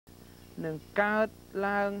នឹងកើត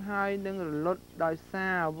ឡើងហើយនឹងរលត់ដោយសា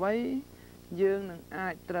រអ្វីយើងនឹងអា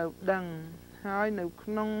ចត្រូវដឹងហើយនៅ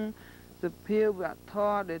ក្នុងសភាវៈធ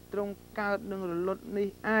ម៌ដែលទ្រង់កើតនឹងរលត់នេះ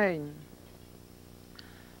ឯង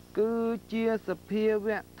គឺជាសភា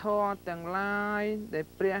វៈធម៌ទាំងឡាយដែល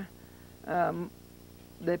ព្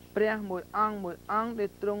រះមួយអង្គដែល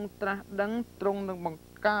ទ្រង់ត្រាស់ដឹងទ្រង់នឹងបង្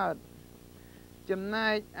កើតចំណែ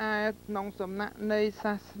កឯក្នុងសំណាក់នៃ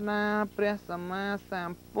សាសនាព្រះសម្មាស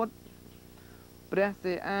ម្ពុទ្ធព្រះ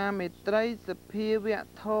សិអាមេត្រីសភាវៈ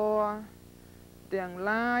ធម៌ទាំង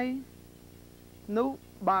ឡាយនោះ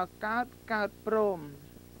បើកើតព្រម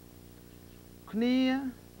គ្នា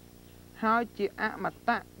ហើយជាអម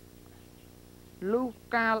តៈលុះ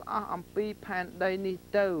កាលអស់អំពីផែនដីនេះ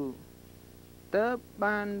ទៅទើប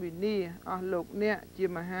បានវិនាសអស់លោកអ្នកជា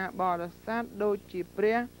មហាបរិស័ទដូចជាព្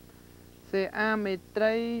រះសិអាមេត្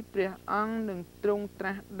រីព្រះអង្គនឹងទ្រង់ត្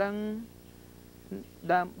រាស់ដឹង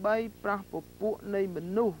ដើម្បីប្រោះពពួកនៃម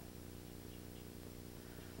នុស្ស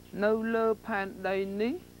នៅលើផែនដី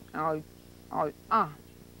នេះឲ្យអស់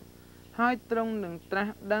ហើយទ្រង់នឹងត្រា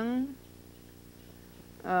ស់ដឹង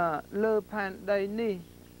លើផែនដីនេះ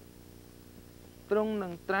ទ្រង់នឹ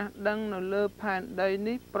ងត្រាស់ដឹងនៅលើផែនដី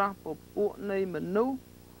នេះប្រោះពពួកនៃមនុស្ស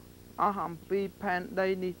អស់អំពីផែនដី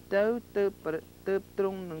នេះទៅទើបទ្រ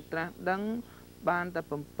ង់នឹងត្រាស់ដឹងបានតែ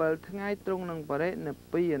7ថ្ងៃទ្រង់នឹងបរិនិ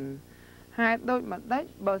ព្វានហេតុដូចម្ដេច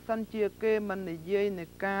បើសិនជាគេមិននិយាយនៃ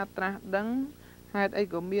ការត្រាស់ដឹងហេតុអី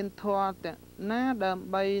ក៏មានធម៌ទាំងណាដើម្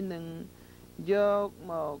បីនឹងយក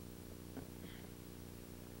មក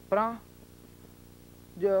ប្រោះ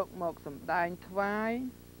យកមកសម្ដែងថ្វាយ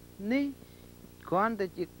នេះគ្រាន់តែ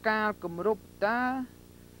ជាកាលគម្រប់តា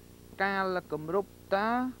កាលគម្រប់តា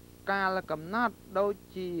កាលកំណត់ដូច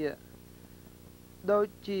ជា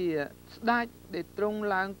ស្ដេចដែលទ្រង់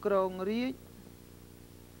ឡើងគ្រងរាជ្យ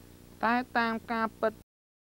តែតាមការពិត